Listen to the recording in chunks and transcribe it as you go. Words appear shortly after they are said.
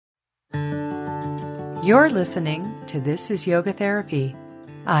You're listening to This is Yoga Therapy.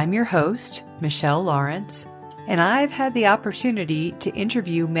 I'm your host, Michelle Lawrence, and I've had the opportunity to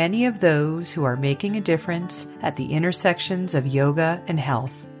interview many of those who are making a difference at the intersections of yoga and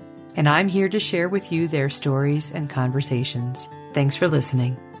health. And I'm here to share with you their stories and conversations. Thanks for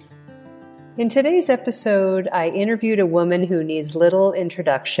listening. In today's episode, I interviewed a woman who needs little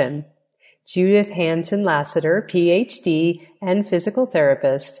introduction. Judith Hanson Lasater, PhD and physical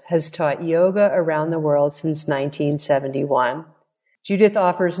therapist, has taught yoga around the world since 1971. Judith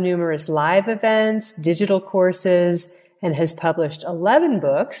offers numerous live events, digital courses, and has published 11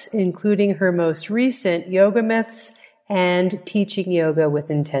 books, including her most recent Yoga Myths and Teaching Yoga with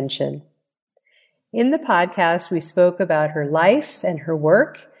Intention. In the podcast, we spoke about her life and her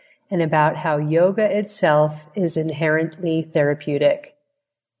work and about how yoga itself is inherently therapeutic.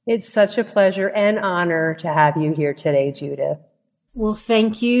 It's such a pleasure and honor to have you here today, Judith. Well,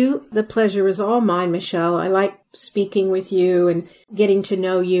 thank you. The pleasure is all mine, Michelle. I like speaking with you and getting to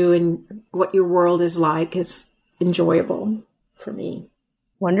know you and what your world is like. It's enjoyable for me.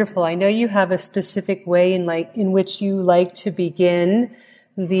 Wonderful. I know you have a specific way in which you like to begin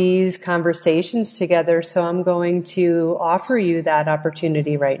these conversations together, so I'm going to offer you that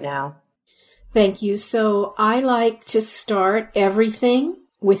opportunity right now. Thank you. So I like to start everything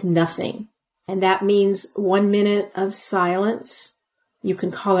with nothing. And that means 1 minute of silence. You can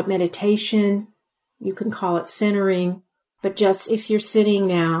call it meditation. You can call it centering. But just if you're sitting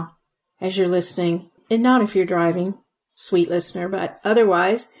now as you're listening, and not if you're driving, sweet listener, but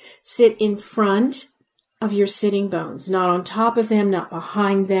otherwise, sit in front of your sitting bones, not on top of them, not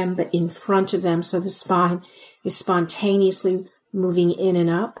behind them, but in front of them. So the spine is spontaneously moving in and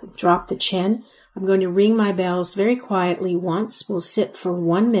up. Drop the chin. I'm going to ring my bells very quietly once. We'll sit for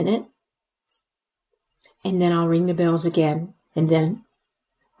 1 minute, and then I'll ring the bells again, and then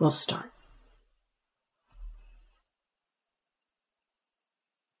we'll start.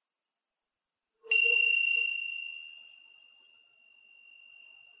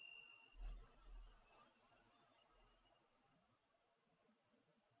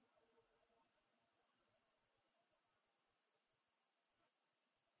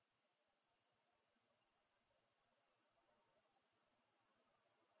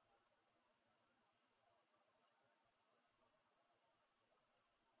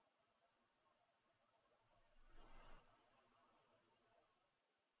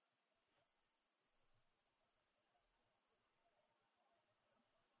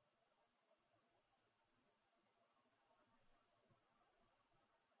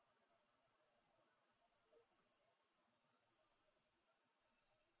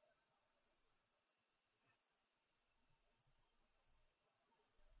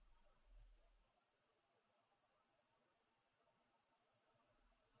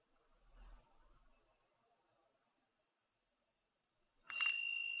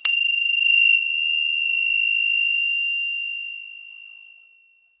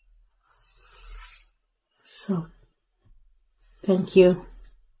 So, thank you.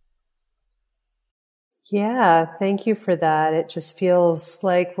 Yeah, thank you for that. It just feels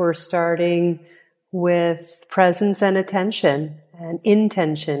like we're starting with presence and attention and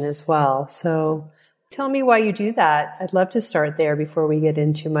intention as well. So tell me why you do that. I'd love to start there before we get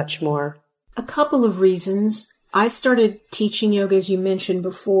into much more. A couple of reasons. I started teaching yoga, as you mentioned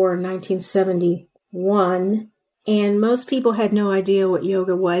before, in 1971, and most people had no idea what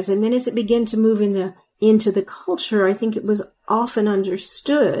yoga was. And then as it began to move into the culture, I think it was often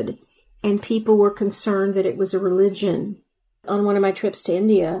understood, and people were concerned that it was a religion. On one of my trips to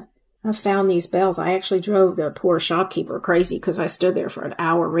India, I found these bells. I actually drove the poor shopkeeper crazy because I stood there for an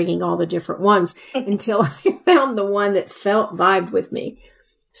hour ringing all the different ones until I found the one that vibed with me.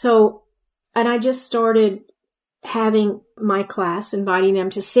 So, and I just started having my class, inviting them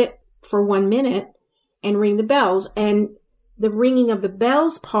to sit for 1 minute and ring the bells. And the ringing of the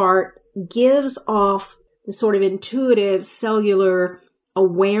bells part gives off the sort of intuitive cellular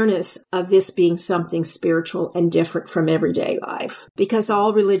awareness of this being something spiritual and different from everyday life. Because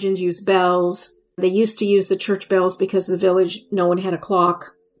all religions use bells. They used to use the church bells because the village, no one had a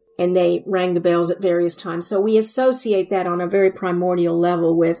clock, and they rang the bells at various times. So we associate that on a very primordial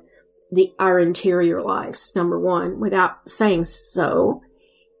level with our interior lives, number one, without saying so.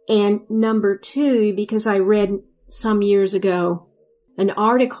 And number two, because I read some years ago an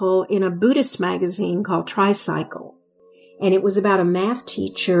article in a Buddhist magazine called Tricycle. And it was about a math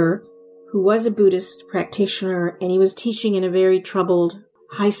teacher who was a Buddhist practitioner, and he was teaching in a very troubled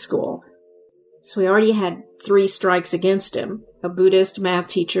high school. So he already had 3 strikes against him, a Buddhist math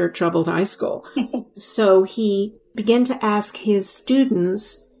teacher, troubled high school. So he began to ask his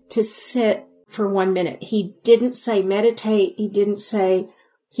students to sit for 1 minute. He didn't say meditate. He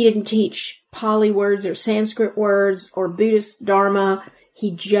didn't teach Pali words or Sanskrit words or Buddhist Dharma.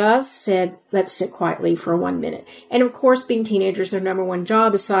 He just said, let's sit quietly for 1 minute. And of course, being teenagers, their number one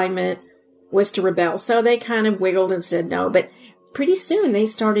job assignment was to rebel. So they kind of wiggled and said no. But pretty soon they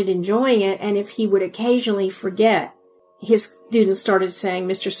started enjoying it. And if he would occasionally forget, his students started saying,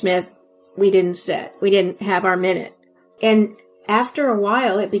 Mr. Smith, we didn't sit. We didn't have our minute. And after a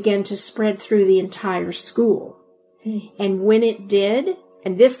while, it began to spread through the entire school. And when it did,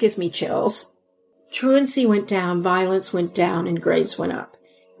 and this gives me chills, truancy went down, violence went down, and grades went up.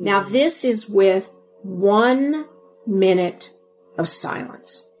 Now, this is with 1 minute of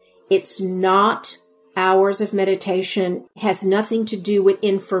silence. It's not hours of meditation. It has nothing to do with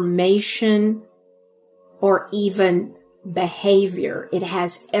information or even behavior. It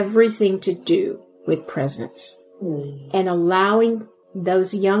has everything to do with presence. And allowing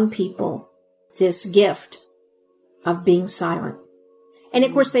those young people this gift of being silent. And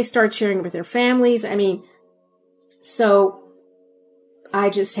of course, they start sharing it with their families. I mean, so I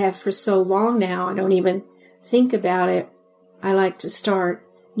just have for so long now, I don't even think about it. I like to start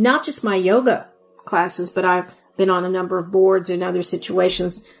not just my yoga classes, but I've been on a number of boards in other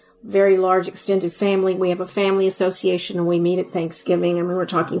situations, very large extended family. We have a family association and we meet at Thanksgiving. I mean, we're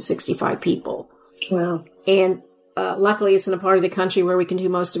talking 65 people. Wow. And luckily, it's in a part of the country where we can do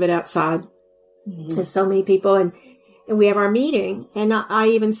most of it outside. There's so many people. And we have our meeting. And I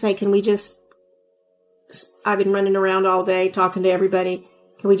even say, I've been running around all day talking to everybody.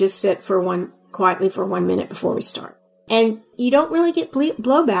 Can we just sit quietly for 1 minute before we start? And you don't really get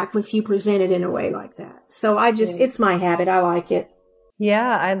blowback if you present it in a way like that. So it's my habit. I like it.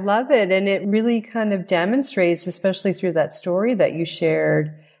 Yeah, I love it. And it really kind of demonstrates, especially through that story that you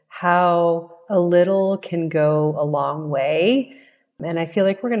shared, how a little can go a long way. And I feel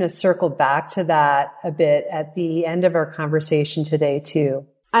like we're going to circle back to that a bit at the end of our conversation today, too.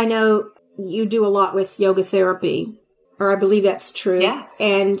 I know you do a lot with yoga therapy, or I believe that's true. Yeah.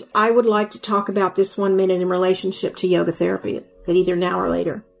 And I would like to talk about this 1 minute in relationship to yoga therapy, at either now or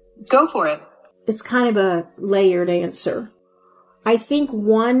later. Go for it. It's kind of a layered answer. I think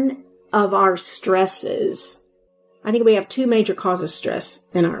one of our stresses, I think we have two major causes of stress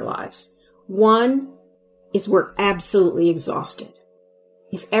in our lives. One is we're absolutely exhausted.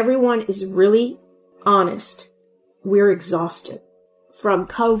 If everyone is really honest, we're exhausted. From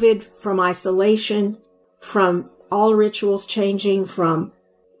COVID, from isolation, from all rituals changing, from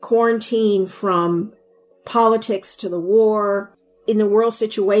quarantine, from politics to the war, in the world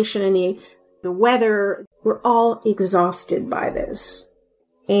situation and the weather, we're all exhausted by this.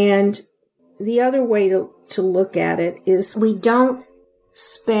 And the other way to look at it is we don't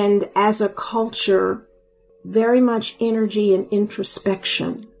spend as a culture very much energy in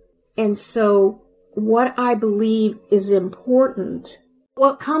introspection. And so what I believe is important,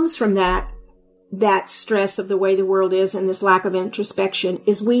 what comes from that stress of the way the world is and this lack of introspection,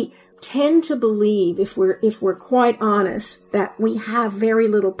 is we tend to believe, if we're quite honest, that we have very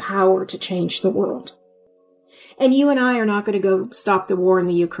little power to change the world. And you and I are not going to go stop the war in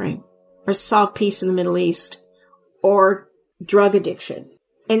the Ukraine or solve peace in the Middle East or drug addiction.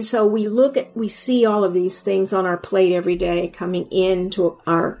 And so we see all of these things on our plate every day coming into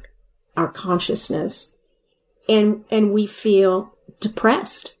our consciousness, and we feel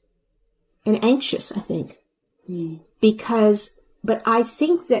depressed and anxious, I think. But I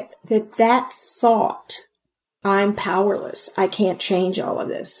think that thought, I'm powerless, I can't change all of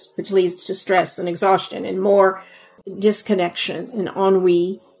this, which leads to stress and exhaustion and more disconnection and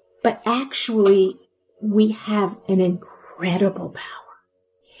ennui. But actually, we have an incredible power.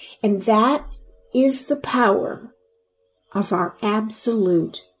 And that is the power of our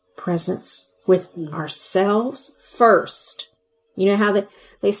absolute presence with ourselves first. You know how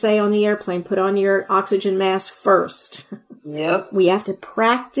they say on the airplane, put on your oxygen mask first. Yep. We have to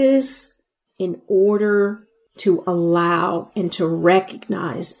practice in order to allow and to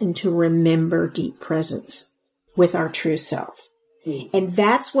recognize and to remember deep presence with our true self. And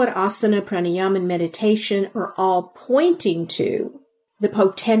that's what asana, pranayama, and meditation are all pointing to, the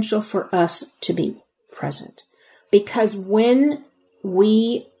potential for us to be present. Because when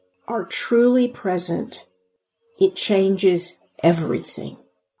we are truly present, it changes everything.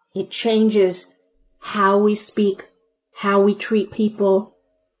 It changes how we speak, how we treat people,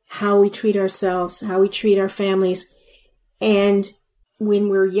 how we treat ourselves, how we treat our families. And when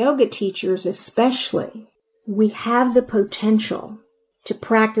we're yoga teachers especially, we have the potential to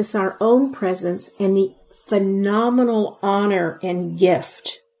practice our own presence and the phenomenal honor and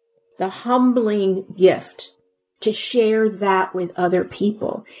gift, the humbling gift to share that with other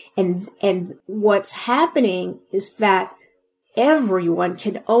people. And what's happening is that everyone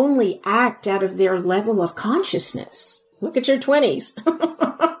can only act out of their level of consciousness. Look at your 20s.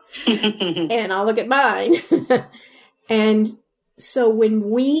 And I'll look at mine. And so when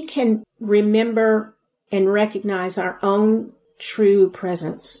we can remember and recognize our own true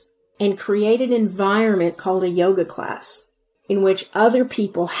presence and create an environment called a yoga class in which other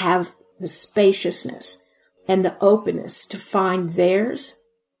people have the spaciousness and the openness to find theirs,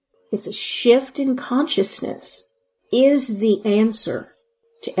 it's a shift in consciousness is the answer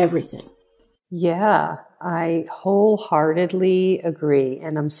to everything. Yeah, I wholeheartedly agree.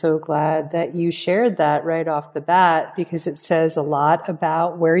 And I'm so glad that you shared that right off the bat, because it says a lot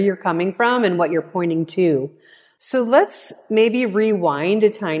about where you're coming from and what you're pointing to. So let's maybe rewind a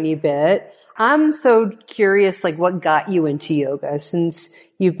tiny bit. I'm so curious, like, what got you into yoga, since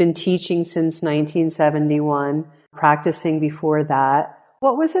you've been teaching since 1971, practicing before that.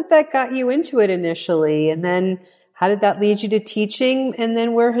 What was it that got you into it initially? And then how did that lead you to teaching? And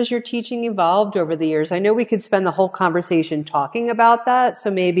then where has your teaching evolved over the years? I know we could spend the whole conversation talking about that, so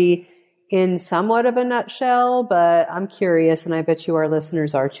maybe in somewhat of a nutshell, but I'm curious, and I bet you our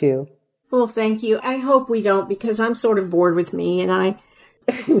listeners are too. Well, thank you. I hope we don't, because I'm sort of bored with me, and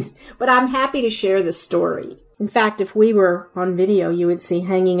but I'm happy to share the story. In fact, if we were on video, you would see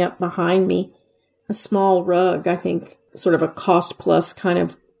hanging up behind me a small rug, I think sort of a cost plus kind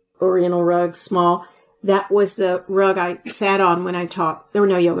of oriental rug, small. That was the rug I sat on when I taught. There were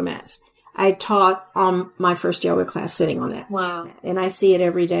no yoga mats. I taught on my first yoga class sitting on that. Wow. Mat. And I see it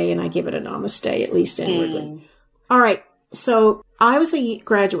every day, and I give it a namaste, at least inwardly. All right. So I was a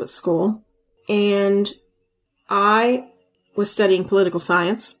graduate school, and I was studying political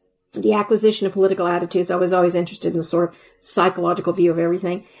science, the acquisition of political attitudes. I was always interested in the sort of psychological view of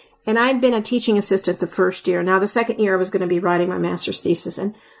everything. And I'd been a teaching assistant the first year. Now, the second year, I was going to be writing my master's thesis.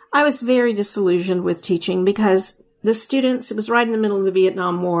 And I was very disillusioned with teaching because the students, it was right in the middle of the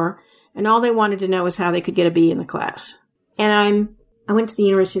Vietnam War, and all they wanted to know was how they could get a B in the class. And I went to the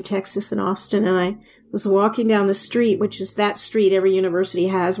University of Texas in Austin, and I was walking down the street, which is that street every university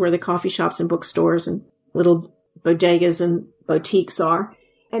has where the coffee shops and bookstores and little bodegas and boutiques are.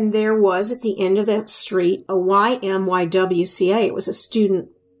 And there was, at the end of that street, a YMYWCA. It was a student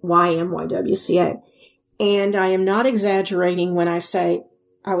YMYWCA. And I am not exaggerating when I say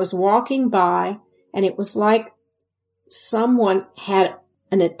I was walking by, and it was like someone had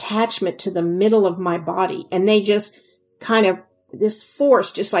an attachment to the middle of my body, and they just kind of, this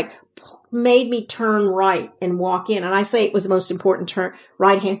force just like made me turn right and walk in. And I say it was the most important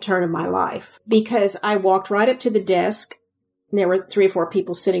right-hand turn of my life, because I walked right up to the desk. And there were 3 or 4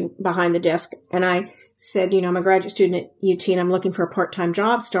 people sitting behind the desk. And I said, I'm a graduate student at UT, and I'm looking for a part-time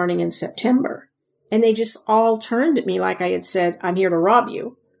job starting in September. And they just all turned at me like I had said, I'm here to rob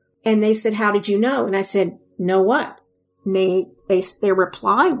you. And they said, how did you know? And I said, know what? And their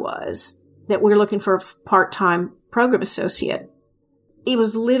reply was that we're looking for a part-time program associate. It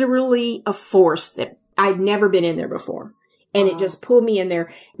was literally a force that I'd never been in there before. And it just pulled me in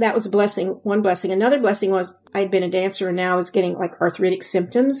there. That was a blessing, one blessing. Another blessing was I'd been a dancer, and now I was getting like arthritic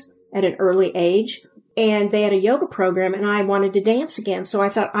symptoms at an early age. And they had a yoga program, and I wanted to dance again. So I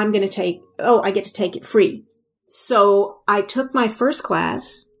thought, I get to take it free. So I took my first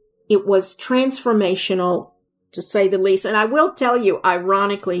class. It was transformational, to say the least. And I will tell you,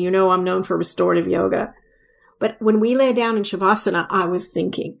 ironically, I'm known for restorative yoga. But when we lay down in Shavasana, I was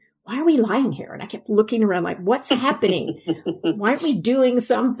thinking, why are we lying here? And I kept looking around like, what's happening? Why aren't we doing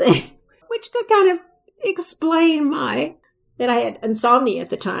something? Which could kind of explain that I had insomnia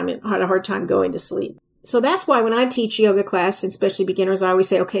at the time and had a hard time going to sleep. So that's why when I teach yoga class, and especially beginners, I always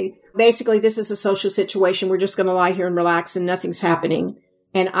say, okay, basically this is a social situation. We're just going to lie here and relax, and nothing's happening.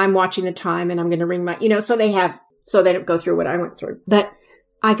 And I'm watching the time, and I'm going to ring so they don't go through what I went through. But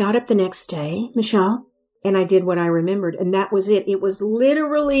I got up the next day, Michelle, and I did what I remembered. And that was it. It was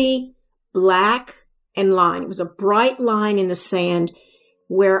literally black and line. It was a bright line in the sand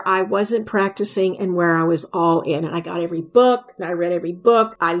where I wasn't practicing and where I was all in. And I got every book, and I read every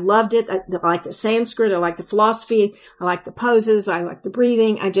book. I loved it. I liked the Sanskrit. I liked the philosophy. I liked the poses. I liked the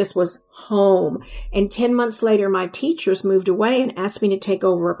breathing. I just was home. And 10 months later, my teachers moved away and asked me to take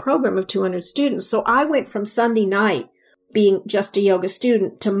over a program of 200 students. So I went from Sunday night being just a yoga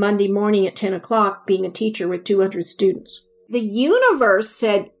student to Monday morning at 10 o'clock being a teacher with 200 students. The universe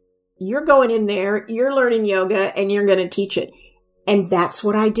said, you're going in there, you're learning yoga, and you're going to teach it. And that's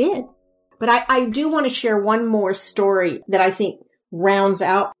what I did. But I do want to share one more story that I think rounds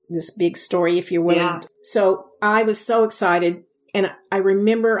out this big story, if you're willing. Yeah. So I was so excited. And I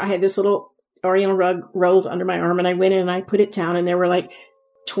remember I had this little Oriental rug rolled under my arm, and I went in and I put it down, and there were like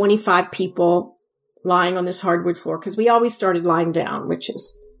 25 people lying on this hardwood floor, because we always started lying down, which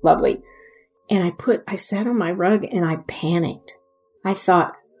is lovely. And I sat on my rug and I panicked. I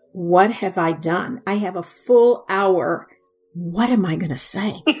thought, what have I done? I have a full hour. What am I going to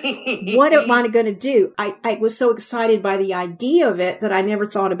say? What am I going to do? I was so excited by the idea of it that I never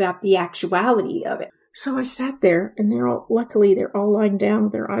thought about the actuality of it. So I sat there, and luckily they're all lying down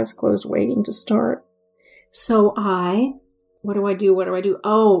with their eyes closed, waiting to start. So what do I do?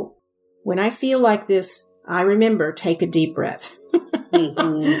 Oh, when I feel like this, I remember, take a deep breath.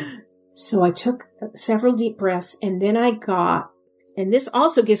 Mm-hmm. So I took several deep breaths, and then and this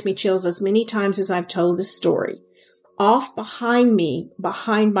also gives me chills as many times as I've told this story. Off behind me,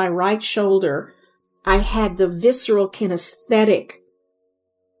 behind my right shoulder, I had the visceral kinesthetic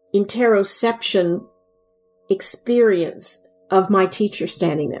interoception experience of my teacher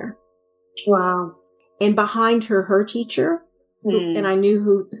standing there. Wow. And behind her teacher, and I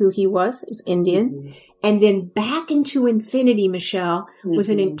knew who he was. It was Indian. Mm-hmm. And then back into infinity, Michelle, was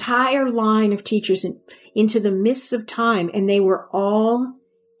an entire line of teachers into the mists of time. And they were all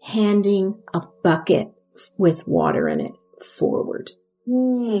handing a bucket with water in it forward.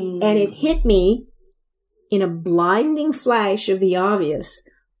 And it hit me in a blinding flash of the obvious.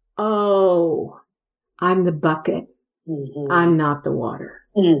 Oh, I'm the bucket. Mm-hmm. I'm not the water.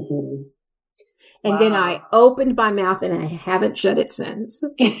 Mm-hmm. And then I opened my mouth, and I haven't shut it since,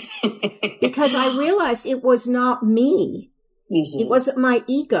 because I realized it was not me. Mm-hmm. It wasn't my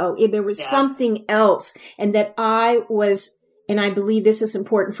ego. There was something else. And that and I believe this is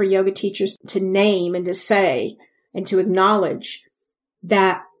important for yoga teachers to name and to say and to acknowledge,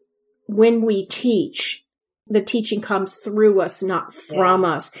 that when we teach, the teaching comes through us, not from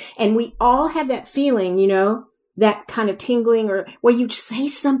us. And we all have that feeling, that kind of tingling, or where you say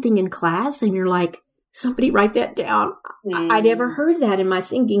something in class and you're like, somebody write that down. I never heard that in my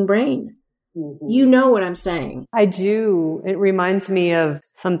thinking brain. Mm-hmm. You know what I'm saying? I do. It reminds me of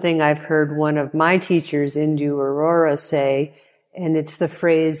something I've heard one of my teachers, Indu Aurora, say, and it's the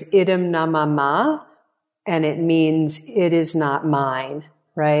phrase idam na mama, and it means it is not mine,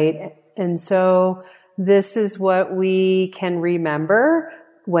 right? And so this is what we can remember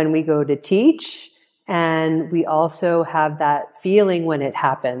when we go to teach. And we also have that feeling when it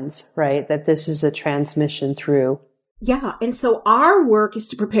happens, right? That this is a transmission through. Yeah. And so our work is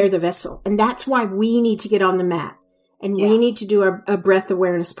to prepare the vessel. And that's why we need to get on the mat. And we need to do a breath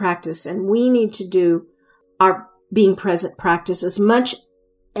awareness practice. And we need to do our being present practice as much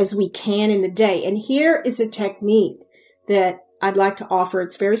as we can in the day. And here is a technique that I'd like to offer.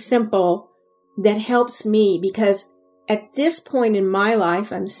 It's very simple, that helps me, because at this point in my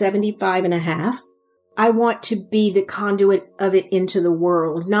life, I'm 75 and a half. I want to be the conduit of it into the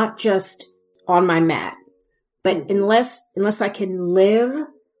world, not just on my mat. But unless I can live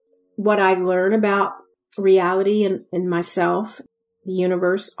what I learn about reality and myself, the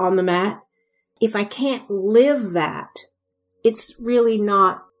universe on the mat, if I can't live that, it's really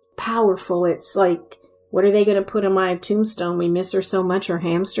not powerful. It's like, what are they going to put on my tombstone? We miss her so much. Her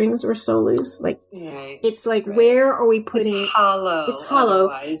hamstrings were so loose. It's like, where are we putting it? It's hollow. It's hollow.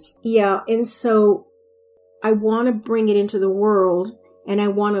 Otherwise. Yeah. And so I want to bring it into the world, and I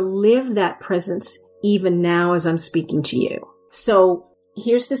want to live that presence even now as I'm speaking to you. So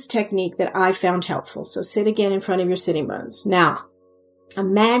here's this technique that I found helpful. So sit again in front of your sitting bones. Now,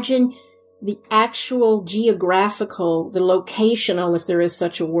 imagine the actual geographical, the locational, if there is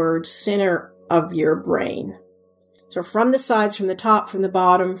such a word, center of your brain. So from the sides, from the top, from the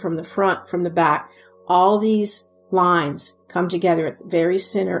bottom, from the front, from the back, all these lines come together at the very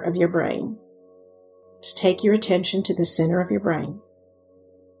center of your brain. Just take your attention to the center of your brain.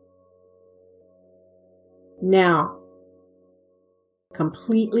 Now,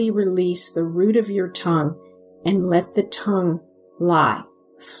 completely release the root of your tongue and let the tongue lie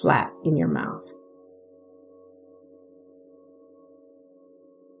flat in your mouth.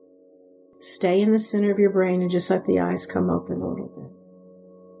 Stay in the center of your brain and just let the eyes come open a little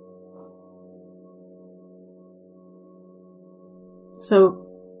bit. So,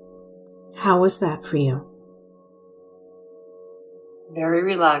 how was that for you? Very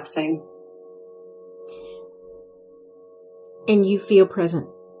relaxing. And you feel present?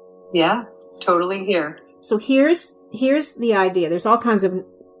 Yeah, totally here. So here's the idea. There's all kinds of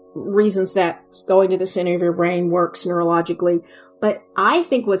reasons that going to the center of your brain works neurologically. But I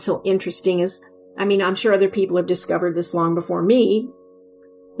think what's so interesting is, I'm sure other people have discovered this long before me,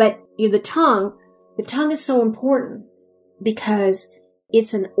 but the tongue is so important, because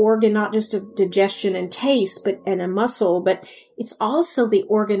it's an organ, not just of digestion and taste, and a muscle, but it's also the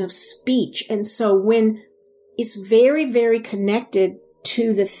organ of speech. And so when it's very, very connected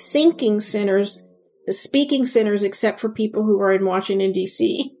to the thinking centers, the speaking centers, except for people who are in Washington,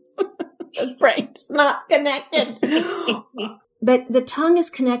 D.C., the brain's not connected. But the tongue is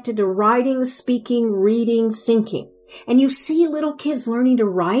connected to writing, speaking, reading, thinking. And you see little kids learning to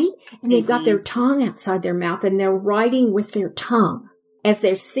write, and they've got their tongue outside their mouth, and they're writing with their tongue as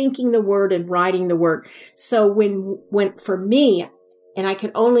they're thinking the word and writing the word. So when for me, and I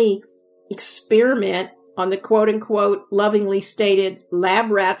could only experiment on the quote unquote lovingly stated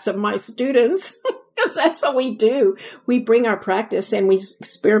lab rats of my students, because that's what we do. We bring our practice and we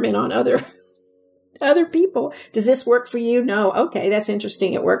experiment on other people. Does this work for you? No. Okay. That's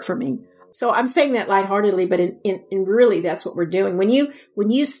interesting. It worked for me. So I'm saying that lightheartedly, but in really that's what we're doing. When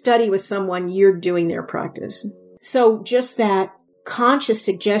you study with someone, you're doing their practice. So just that conscious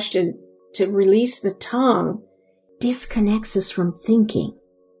suggestion to release the tongue disconnects us from thinking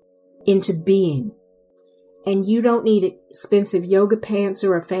into being. And you don't need expensive yoga pants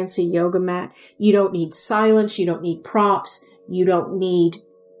or a fancy yoga mat. You don't need silence. You don't need props. You don't need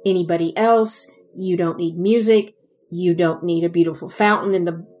anybody else. You don't need music. You don't need a beautiful fountain in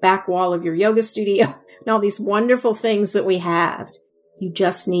the back wall of your yoga studio and all these wonderful things that we have. You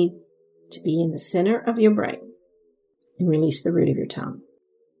just need to be in the center of your brain and release the root of your tongue.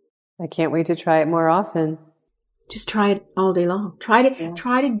 I can't wait to try it more often. Just try it all day long. Try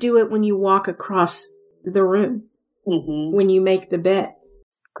to do it when you walk across the room, when you make the bed.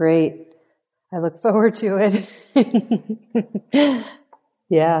 Great. I look forward to it.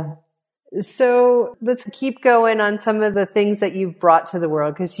 Yeah. So let's keep going on some of the things that you've brought to the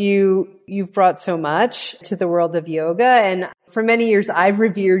world, because you've brought so much to the world of yoga. And for many years, I've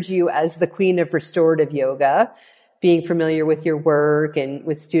revered you as the queen of restorative yoga, being familiar with your work and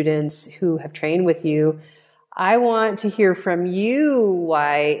with students who have trained with you. I want to hear from you,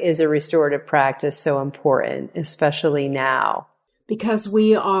 why is a restorative practice so important, especially now? Because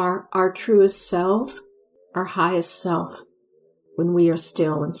we are our truest self, our highest self, when we are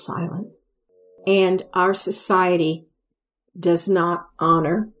still and silent. And our society does not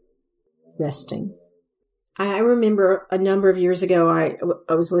honor resting. I remember a number of years ago, I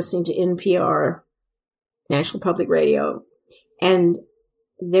was listening to NPR, National Public Radio, and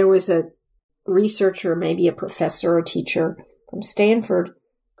there was a researcher, maybe a professor or teacher from Stanford,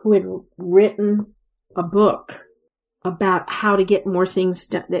 who had written a book about how to get more things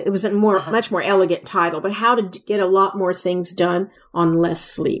done. It was a much more elegant title, but how to get a lot more things done on less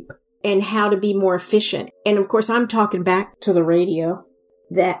sleep and how to be more efficient. And of course, I'm talking back to the radio.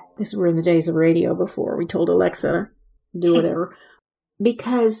 This were in the days of radio before we told Alexa to do whatever.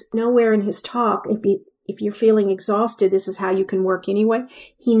 Because nowhere in his talk, if you're feeling exhausted, this is how you can work anyway.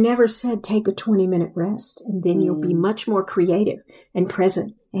 He never said take a 20-minute rest and then you'll be much more creative and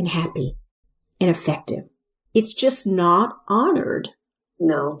present and happy and effective. It's just not honored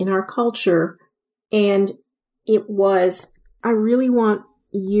in our culture. And I really want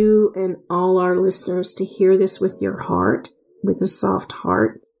you and all our listeners to hear this with your heart, with a soft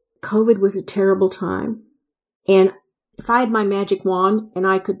heart. COVID was a terrible time. And if I had my magic wand and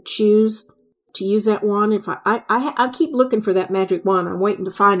I could choose to use that wand, if I keep looking for that magic wand. I'm waiting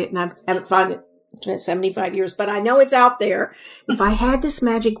to find it, and I haven't found it. It's been 75 years, but I know it's out there. If I had this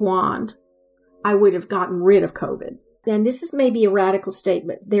magic wand, I would have gotten rid of COVID. And this is maybe a radical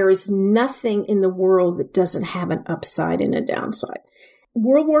statement. There is nothing in the world that doesn't have an upside and a downside.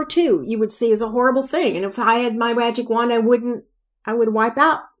 World War II, you would see as a horrible thing. And if I had my magic wand, I would wipe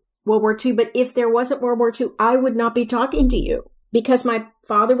out World War II. But if there wasn't World War II, I would not be talking to you. Because my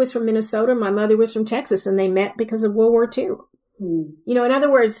father was from Minnesota, my mother was from Texas, and they met because of World War II. You know, in other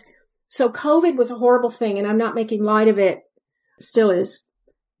words, so COVID was a horrible thing, and I'm not making light of it, still is.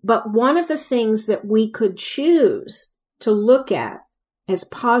 But one of the things that we could choose to look at as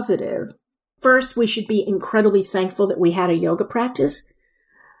positive, first, we should be incredibly thankful that we had a yoga practice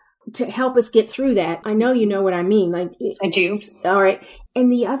to help us get through that. I know you know what I mean. Like, I do. All right.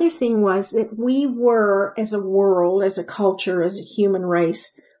 And the other thing was that we were, as a world, as a culture, as a human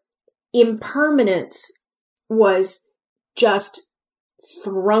race, impermanence was just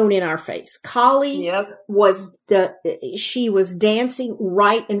thrown in our face. Kali she was dancing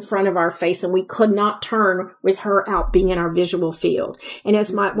right in front of our face, and we could not turn with her out being in our visual field. And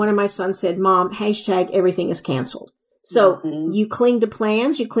as one of my sons said, Mom, #everything is canceled. So you cling to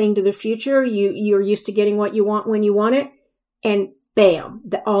plans, you cling to the future, you're used to getting what you want when you want it, and bam,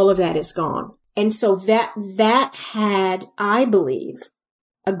 all of that is gone. And so that had, I believe,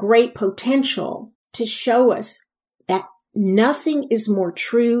 a great potential to show us that nothing is more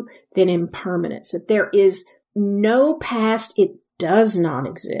true than impermanence, that there is no past. It does not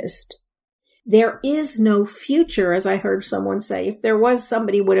exist. There is no future, as I heard someone say. If there was,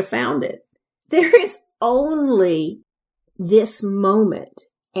 somebody would have found it. There is only this moment.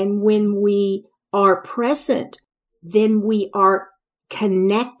 And when we are present, then we are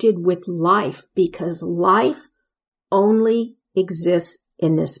connected with life, because life only exists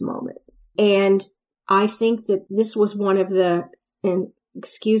in this moment. And I think that this was one of the, and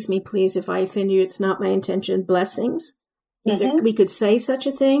excuse me, please, if I offend you, it's not my intention, blessings. If we could say such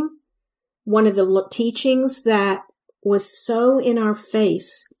a thing. One of the teachings that was so in our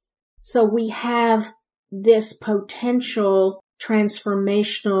face. So we have this potential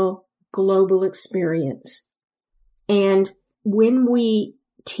transformational global experience. And when we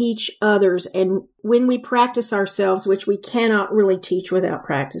teach others and when we practice ourselves, which we cannot really teach without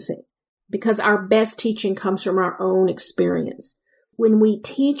practicing, because our best teaching comes from our own experience. When we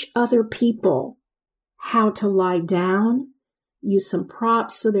teach other people how to lie down, use some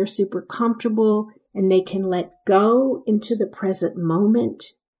props so they're super comfortable and they can let go into the present moment,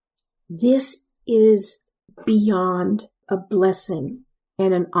 this is beyond a blessing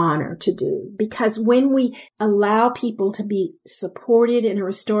and an honor to do. Because when we allow people to be supported in a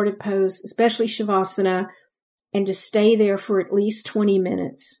restorative pose, especially Shavasana, and to stay there for at least 20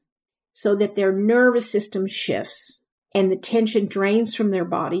 minutes so that their nervous system shifts and the tension drains from their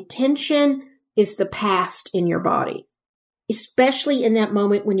body. Tension is the past in your body, especially in that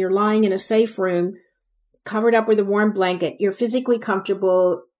moment when you're lying in a safe room, covered up with a warm blanket. You're physically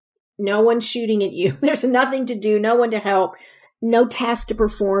comfortable. No one's shooting at you. There's nothing to do, no one to help, no task to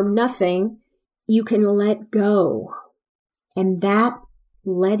perform, nothing. You can let go. And that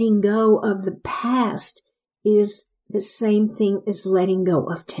letting go of the past is the same thing as letting go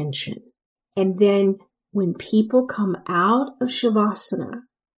of tension. And then when people come out of Shavasana,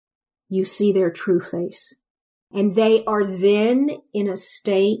 you see their true face. And they are then in a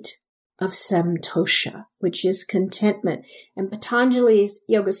state of samtosha, which is contentment. And Patanjali's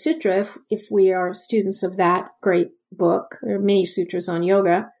Yoga Sutra, if we are students of that great book, there are many sutras on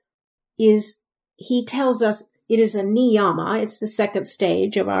yoga, he tells us it is a niyama. It's the second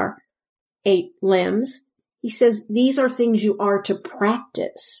stage of our 8 limbs. He says these are things you are to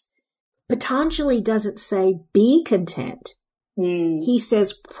practice. Patanjali doesn't say be content. He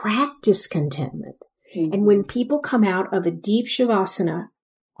says practice contentment. And when people come out of a deep Shavasana,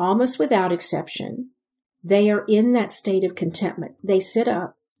 almost without exception, they are in that state of contentment. They sit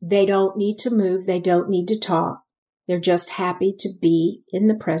up. They don't need to move. They don't need to talk. They're just happy to be in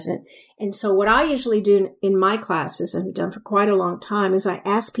the present. And so what I usually do in my classes, and have done for quite a long time, is I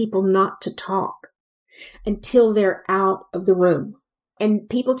ask people not to talk until they're out of the room. And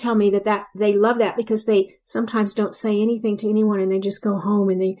people tell me that they love that because they sometimes don't say anything to anyone and they just go home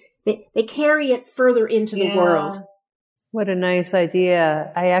and they carry it further into the world. What a nice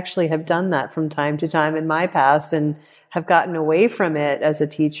idea. I actually have done that from time to time in my past and have gotten away from it as a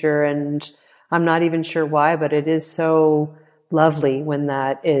teacher. And I'm not even sure why, but it is so lovely when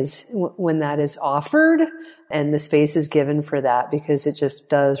that is offered and the space is given for that, because it just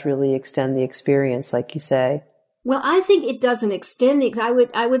does really extend the experience, like you say. Well, I think it doesn't extend I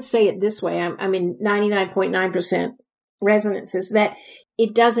would say it this way. I'm in 99.9% resonance, is that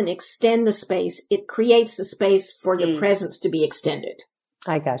it doesn't extend the space. It creates the space for the presence to be extended.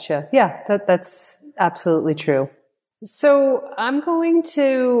 I gotcha. Yeah, that's absolutely true. So I'm going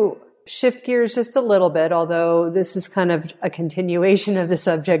to shift gears just a little bit, although this is kind of a continuation of the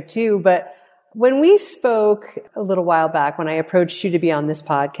subject too. But when we spoke a little while back, when I approached you to be on this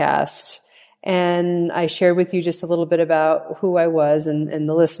podcast, and I shared with you just a little bit about who I was and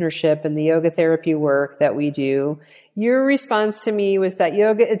the listenership and the yoga therapy work that we do, your response to me was that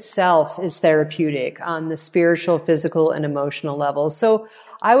yoga itself is therapeutic on the spiritual, physical, and emotional level. So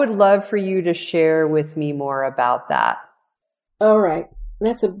I would love for you to share with me more about that. All right.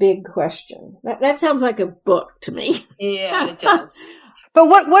 That's a big question. That sounds like a book to me. Yeah, it does. But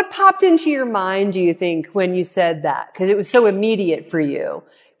what popped into your mind, do you think, when you said that? Because it was so immediate for you.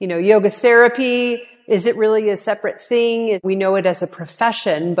 You know, yoga therapy, is it really a separate thing? We know it as a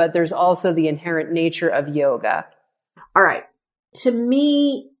profession, but there's also the inherent nature of yoga. All right. To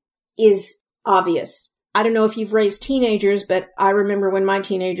me is obvious. I don't know if you've raised teenagers, but I remember when my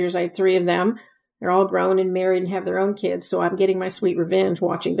teenagers, I had 3 of them. They're all grown and married and have their own kids. So I'm getting my sweet revenge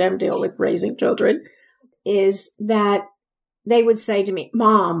watching them deal with raising children, is that they would say to me,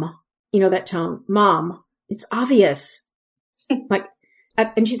 Mom, you know, that tone, Mom, it's obvious. Like,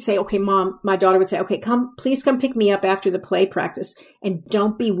 and she'd say, okay, Mom, my daughter would say, okay, please come pick me up after the play practice and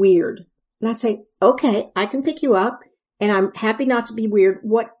don't be weird. And I'd say, okay, I can pick you up And I'm happy not to be weird.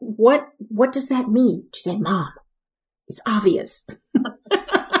 What does that mean? She said, Mom, it's obvious.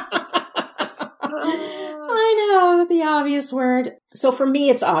 I know, the obvious word. So for me,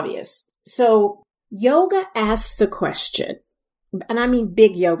 it's obvious. So yoga asks the question, and I mean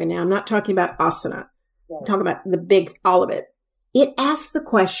big yoga now. I'm not talking about asana. I'm talking about the big, all of it. It asks the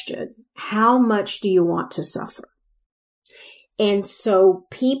question, how much do you want to suffer? And so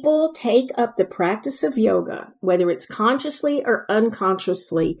people take up the practice of yoga, whether it's consciously or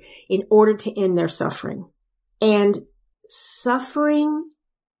unconsciously, in order to end their suffering. And suffering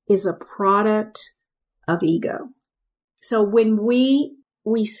is a product of ego. So when we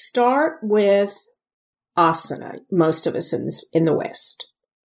start with asana, most of us in the West,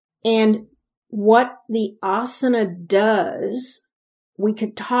 and what the asana does, we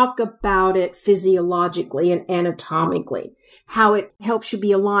could talk about it physiologically and anatomically, how it helps you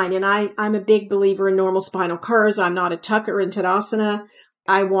be aligned. And I'm a big believer in normal spinal curves. I'm not a tucker in Tadasana.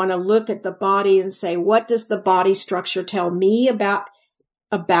 I want to look at the body and say, what does the body structure tell me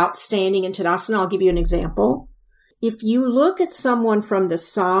about standing in Tadasana? I'll give you an example. If you look at someone from the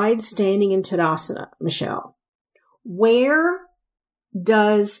side standing in Tadasana, Michelle, where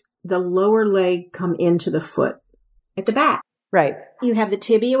does the lower leg come into the foot? At the back. Right. You have the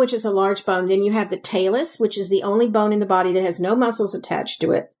tibia, which is a large bone. Then you have the talus, which is the only bone in the body that has no muscles attached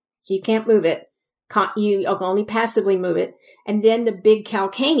to it. So you can't move it. You only passively move it. And then the big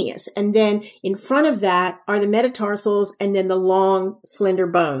calcaneus. And then in front of that are the metatarsals and then the long, slender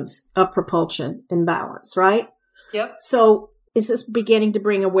bones of propulsion and balance, right? Yep. So is this beginning to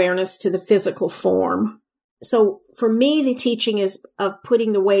bring awareness to the physical form? So for me, the teaching is of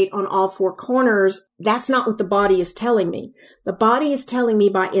putting the weight on all four corners. That's not what the body is telling me. The body is telling me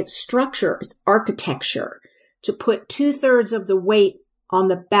by its structure, its architecture, to put 2/3 of the weight on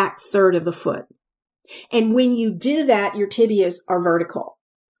the back third of the foot. And when you do that, your tibias are vertical.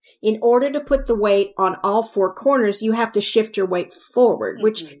 In order to put the weight on all four corners, you have to shift your weight forward,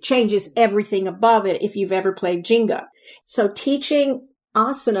 which changes everything above it if you've ever played Jenga. So teaching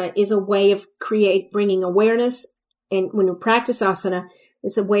asana is a way of bringing awareness. And when we practice asana,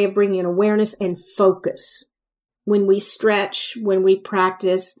 it's a way of bringing awareness and focus. When we stretch, when we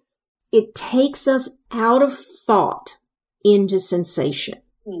practice, it takes us out of thought into sensation.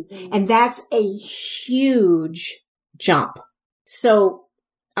 Mm-hmm. And that's a huge jump. So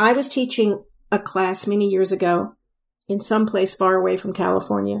I was teaching a class many years ago in some place far away from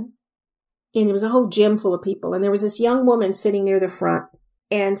California. And it was a whole gym full of people. And there was this young woman sitting near the front.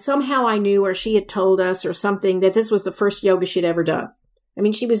 And somehow I knew, or she had told us or something, that this was the first yoga she'd ever done. I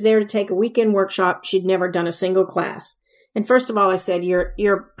mean, she was there to take a weekend workshop. She'd never done a single class. And first of all, I said,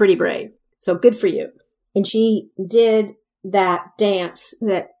 you're pretty brave. So good for you. And she did that dance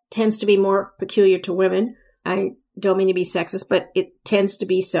that tends to be more peculiar to women. I don't mean to be sexist, but it tends to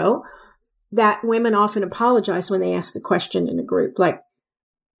be so, that women often apologize when they ask a question in a group. Like,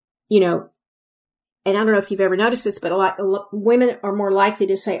 and I don't know if you've ever noticed this, but a lot women are more likely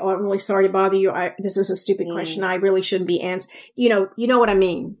to say, "Oh, I'm really sorry to bother you. This is a stupid question. I really shouldn't be answering." You know what I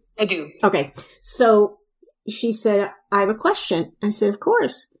mean? I do. Okay. So she said, "I have a question." I said, "Of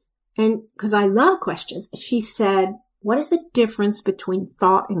course." And because I love questions, she said, "What is the difference between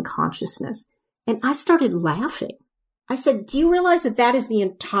thought and consciousness?" And I started laughing. I said, "Do you realize that is the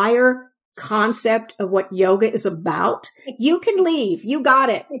entire concept of what yoga is about? You can leave. You got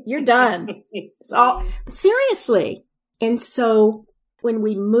it. You're done." It's all seriously. And so when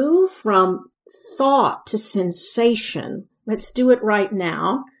we move from thought to sensation, let's do it right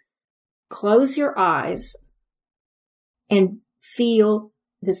now. Close your eyes and feel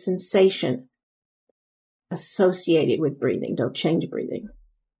the sensation associated with breathing. Don't change breathing.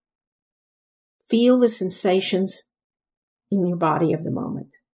 Feel the sensations in your body of the moment.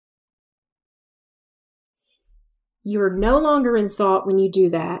 You're no longer in thought when you do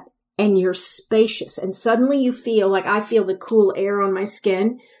that, and you're spacious. And suddenly you feel like I feel the cool air on my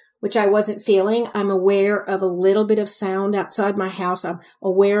skin, which I wasn't feeling. I'm aware of a little bit of sound outside my house. I'm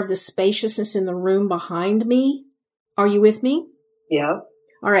aware of the spaciousness in the room behind me. Are you with me? Yeah.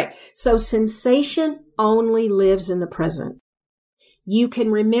 All right. So sensation only lives in the present. You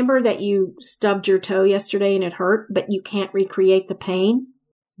can remember that you stubbed your toe yesterday and it hurt, but you can't recreate the pain.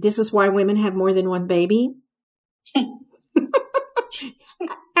 This is why women have more than one baby.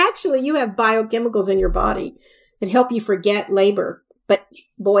 Actually, you have biochemicals in your body that help you forget labor. But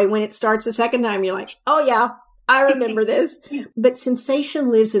boy, when it starts the second time, you're like, oh yeah, I remember this. But sensation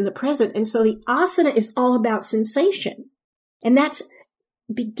lives in the present. And so the asana is all about sensation. And that's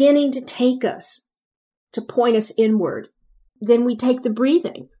beginning to take us, to point us inward. Then we take the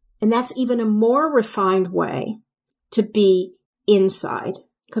breathing. And that's even a more refined way to be inside,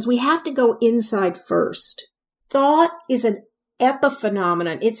 because we have to go inside first. Thought is an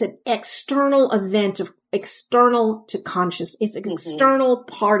epiphenomenon. It's an external event of external to conscious. It's an external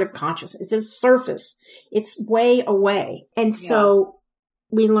part of consciousness. It's a surface. It's way away. And so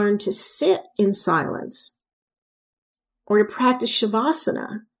we learn to sit in silence or to practice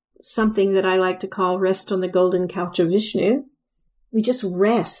Shavasana, something that I like to call rest on the golden couch of Vishnu. We just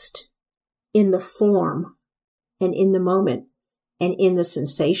rest in the form and in the moment and in the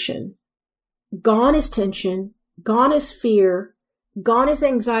sensation. Gone is tension. Gone is fear. Gone is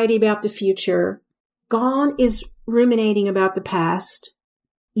anxiety about the future. Gone is ruminating about the past.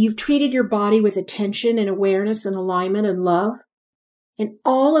 You've treated your body with attention and awareness and alignment and love. And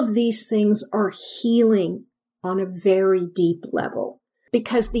all of these things are healing on a very deep level.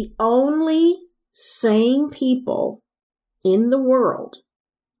 Because the only sane people in the world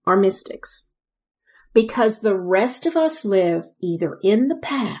are mystics. Because the rest of us live either in the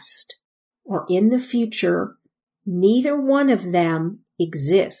past or in the future. Neither one of them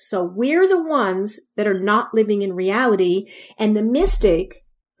exists. So we're the ones that are not living in reality. And the mystic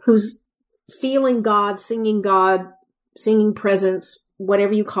who's feeling God, singing presence,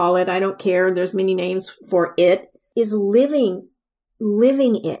 whatever you call it, I don't care. There's many names for it, is living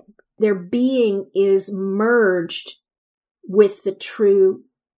it. Their being is merged with the true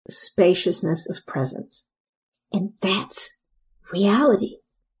spaciousness of presence. And that's reality.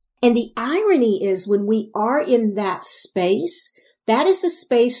 And the irony is when we are in that space, that is the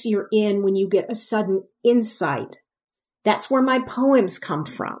space you're in when you get a sudden insight. That's where my poems come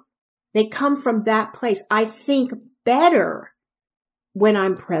from. They come from that place. I think better when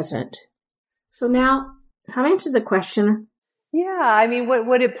I'm present. So now, have I answered the question? Yeah, I mean,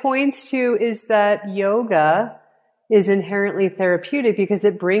 what it points to is that yoga is inherently therapeutic because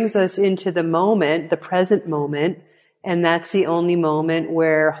it brings us into the moment, the present moment, and that's the only moment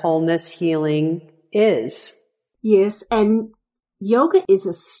where wholeness healing is. Yes, and yoga is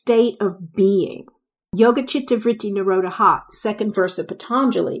a state of being. Yoga Chitta Vritti Nirodha, second verse of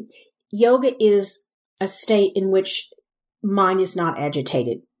Patanjali. Yoga is a state in which mind is not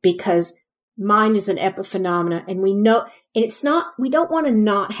agitated because mind is an epiphenomena, and we know, and it's not, we don't want to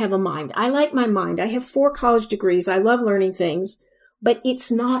not have a mind. I like my mind. I have 4 college degrees. I love learning things, but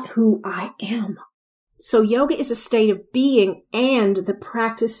it's not who I am. So yoga is a state of being and the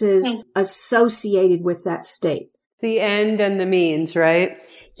practices associated with that state. The end and the means, right?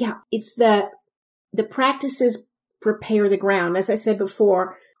 Yeah, it's the practices prepare the ground. As I said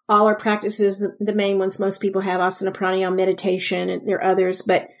before, all our practices, the main ones most people have, asana, pranayama, meditation, and there are others,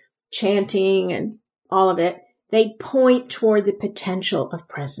 but chanting and all of it, they point toward the potential of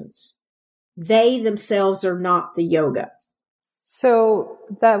presence. They themselves are not the yoga. So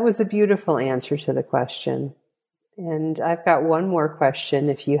that was a beautiful answer to the question. And I've got one more question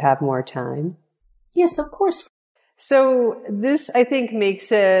if you have more time. Yes, of course. So this, I think,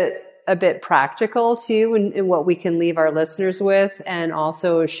 makes it a bit practical too in what we can leave our listeners with, and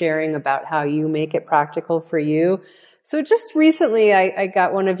also sharing about how you make it practical for you. So just recently, I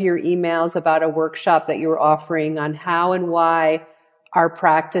got one of your emails about a workshop that you were offering on how and why our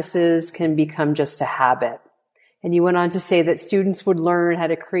practices can become just a habit. And you went on to say that students would learn how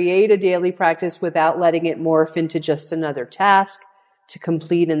to create a daily practice without letting it morph into just another task to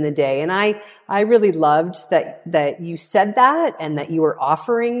complete in the day. And I really loved that you said that and that you were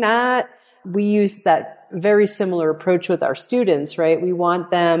offering that. We use that very similar approach with our students, right? We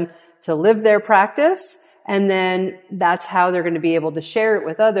want them to live their practice, and then that's how they're going to be able to share it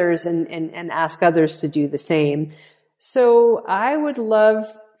with others and ask others to do the same. So I would love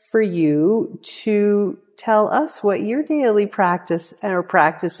for you to tell us what your daily practice or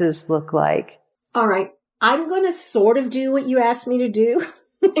practices look like. All right. I'm going to sort of do what you asked me to do.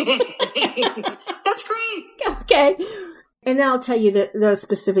 That's great. Okay. And then I'll tell you the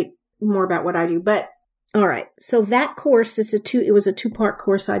specific more about what I do. But all right. So that course, it was a 2-part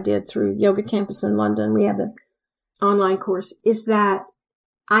course I did through Yoga Campus in London. We have the online course. Is that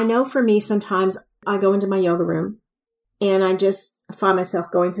I know for me, sometimes I go into my yoga room and I just find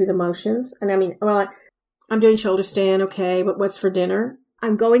myself going through the motions. And I mean, well, I'm doing shoulder stand. Okay. But what's for dinner?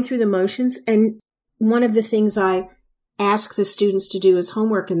 I'm going through the motions. And one of the things I ask the students to do as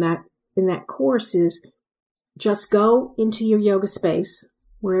homework in that course is just go into your yoga space,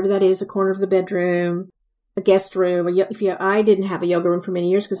 wherever that is, a corner of the bedroom, a guest room. I didn't have a yoga room for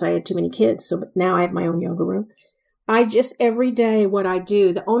many years because I had too many kids. So now I have my own yoga room. I just, every day what I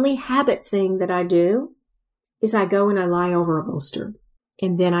do, the only habit thing that I do is I go and I lie over a bolster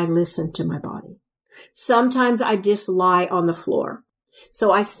and then I listen to my body. Sometimes I just lie on the floor.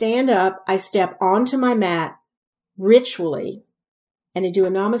 So I stand up, I step onto my mat, ritually and to do a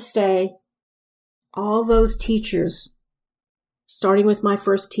namaste, all those teachers, starting with my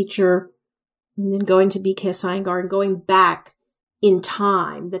first teacher and then going to BKS Iyengar and going back in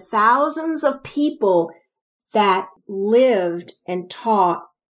time, the thousands of people that lived and taught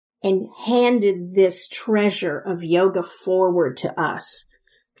and handed this treasure of yoga forward to us.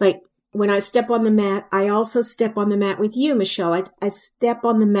 Like when I step on the mat, I also step on the mat with you, Michelle. I step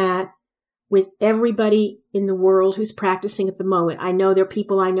on the mat with everybody in the world who's practicing at the moment. I know there are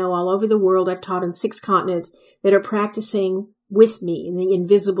people I know all over the world. I've taught on 6 continents that are practicing with me in the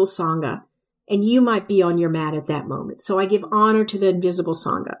Invisible Sangha. And you might be on your mat at that moment. So I give honor to the Invisible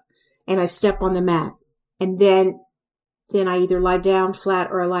Sangha and I step on the mat. And then I either lie down flat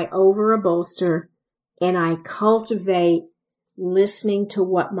or I lie over a bolster and I cultivate listening to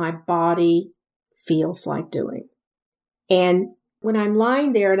what my body feels like doing. And when I'm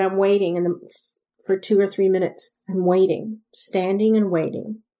lying there and I'm waiting for 2 or 3 minutes, I'm waiting, standing and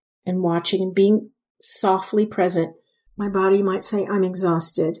waiting and watching and being softly present. My body might say, I'm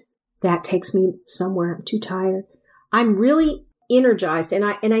exhausted. That takes me somewhere. I'm too tired. I'm really energized. And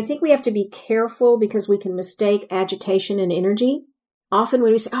I think we have to be careful because we can mistake agitation and energy. Often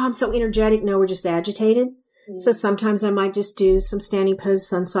when we say, oh, I'm so energetic. No, we're just agitated. Mm-hmm. So sometimes I might just do some standing poses,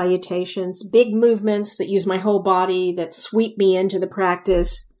 sun salutations, big movements that use my whole body that sweep me into the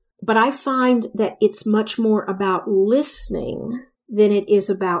practice. But I find that it's much more about listening than it is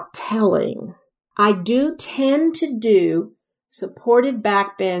about telling. I do tend to do supported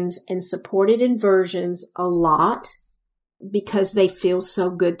back bends and supported inversions a lot because they feel so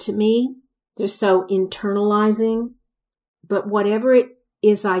good to me. They're so internalizing. But whatever it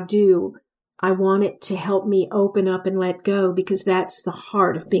is I do, I want it to help me open up and let go because that's the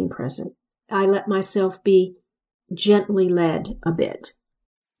heart of being present. I let myself be gently led a bit.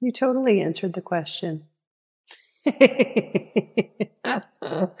 You totally answered the question.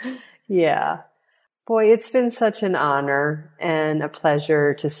 Yeah. Boy, it's been such an honor and a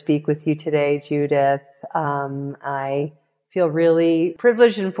pleasure to speak with you today, Judith. I feel really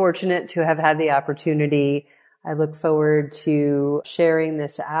privileged and fortunate to have had the opportunity. I look forward to sharing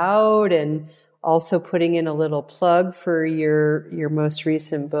this out and also putting in a little plug for your most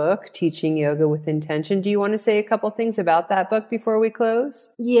recent book, Teaching Yoga with Intention. Do you want to say a couple things about that book before we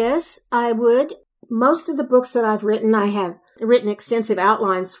close? Yes, I would. Most of the books that I've written, I have written extensive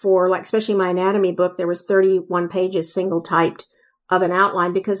outlines for, like especially my anatomy book, there was 31 pages single typed of an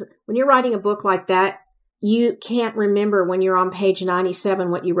outline because when you're writing a book like that, you can't remember when you're on page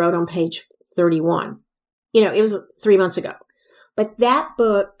 97 what you wrote on page 31. You know, it was 3 months ago. But that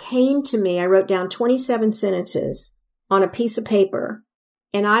book came to me. I wrote down 27 sentences on a piece of paper,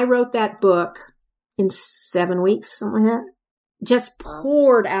 and I wrote that book in 7 weeks, something like that. Just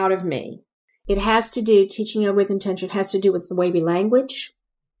poured out of me. It has to do, Teaching Yoga with Intention has to do with the way we language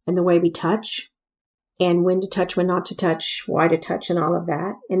and the way we touch and when to touch, when not to touch, why to touch and all of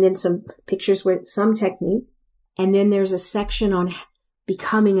that. And then some pictures with some technique. And then there's a section on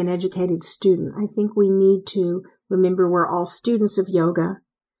becoming an educated student. I think we need to remember we're all students of yoga.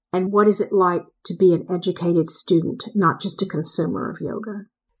 And what is it like to be an educated student, not just a consumer of yoga?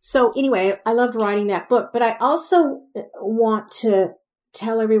 So anyway, I loved writing that book, but I also want to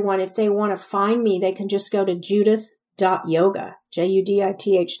tell everyone if they want to find me, they can just go to judith.yoga,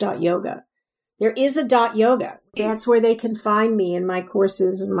 judith.yoga. There is a .yoga. That's where they can find me in my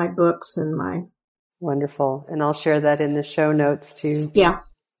courses and my books and my... Wonderful. And I'll share that in the show notes too. Yeah.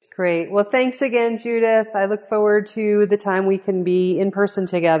 Great. Well, thanks again, Judith. I look forward to the time we can be in person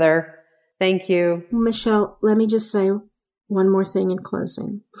together. Thank you. Michelle, let me just say one more thing in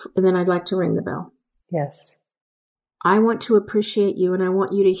closing, and then I'd like to ring the bell. Yes. I want to appreciate you, and I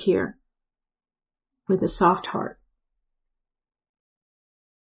want you to hear with a soft heart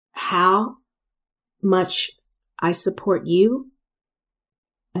how much I support you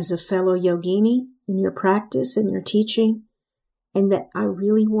as a fellow yogini in your practice and your teaching, and that I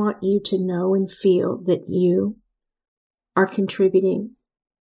really want you to know and feel that you are contributing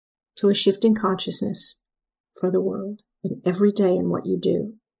to a shift in consciousness for the world and every day in what you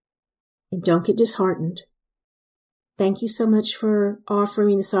do. And don't get disheartened. Thank you so much for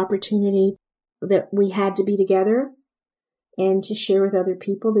offering this opportunity that we had to be together and to share with other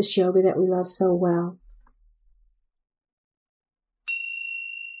people this yoga that we love so well.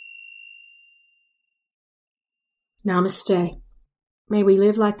 Namaste. May we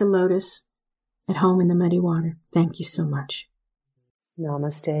live like the lotus at home in the muddy water. Thank you so much.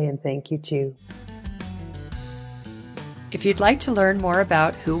 Namaste, and thank you too. If you'd like to learn more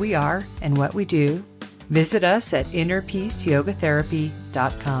about who we are and what we do, visit us at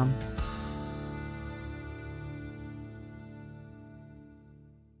innerpeaceyogatherapy.com.